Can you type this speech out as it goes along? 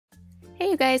Hey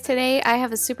you guys, today I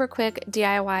have a super quick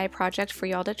DIY project for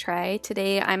y'all to try.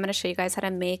 Today I'm going to show you guys how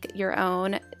to make your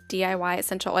own DIY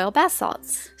essential oil bath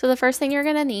salts. So the first thing you're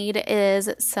going to need is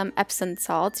some Epsom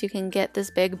salts. You can get this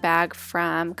big bag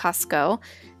from Costco.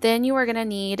 Then you are going to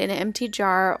need an empty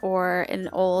jar or an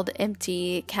old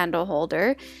empty candle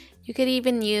holder. You could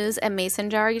even use a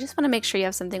mason jar. You just want to make sure you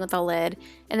have something with a lid.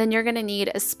 And then you're going to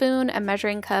need a spoon, a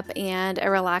measuring cup, and a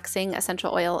relaxing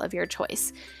essential oil of your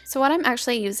choice. So what I'm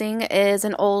actually using is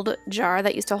an old jar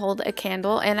that used to hold a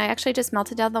candle, and I actually just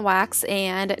melted down the wax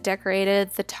and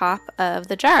decorated the top of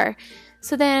the jar.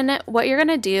 So then what you're going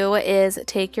to do is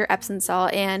take your Epsom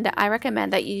salt, and I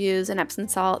recommend that you use an Epsom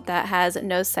salt that has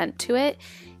no scent to it.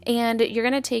 And you're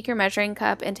going to take your measuring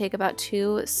cup and take about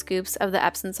 2 scoops of the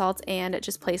Epsom salts and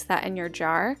just place that in your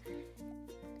jar.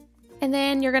 And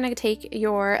then you're going to take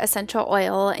your essential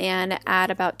oil and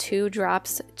add about 2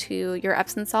 drops to your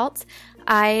Epsom salts.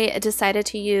 I decided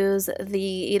to use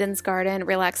the Eden's Garden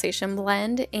Relaxation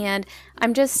Blend, and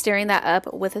I'm just stirring that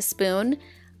up with a spoon.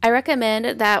 I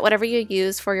recommend that whatever you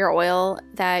use for your oil,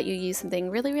 that you use something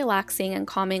really relaxing and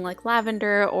calming like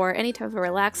lavender or any type of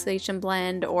relaxation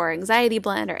blend or anxiety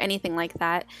blend or anything like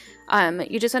that.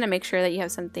 You just want to make sure that you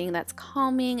have something that's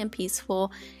calming and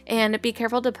peaceful, and be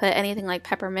careful to put anything like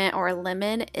peppermint or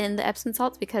lemon in the Epsom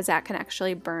salts because that can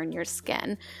actually burn your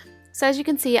skin. So as you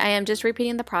can see, I am just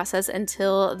repeating the process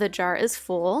until the jar is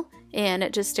full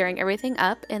and just stirring everything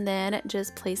up and then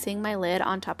just placing my lid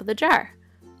on top of the jar.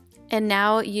 And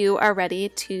now you are ready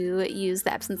to use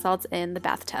the Epsom salts in the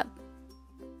bathtub.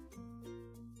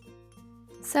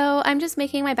 So I'm just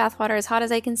making my bath water as hot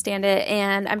as I can stand it,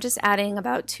 and I'm just adding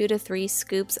about 2 to 3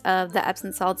 scoops of the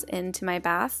Epsom salts into my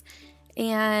bath.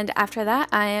 And after that,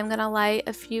 I am going to light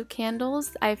a few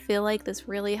candles. I feel like this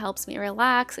really helps me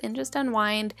relax and just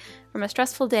unwind from a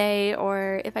stressful day,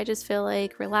 or if I just feel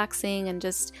like relaxing and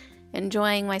just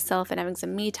enjoying myself and having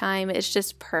some me time, it's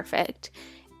just perfect.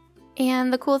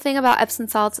 And the cool thing about Epsom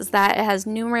salts is that it has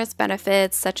numerous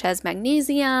benefits such as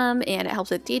magnesium, and it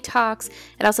helps with detox.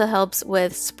 It also helps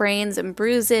with sprains and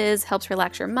bruises, helps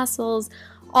relax your muscles,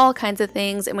 all kinds of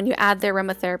things. And when you add the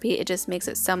aromatherapy, it just makes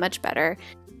it so much better.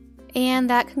 And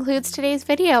that concludes today's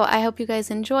video. I hope you guys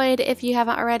enjoyed. If you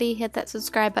haven't already, hit that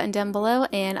subscribe button down below,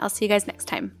 and I'll see you guys next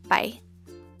time. Bye.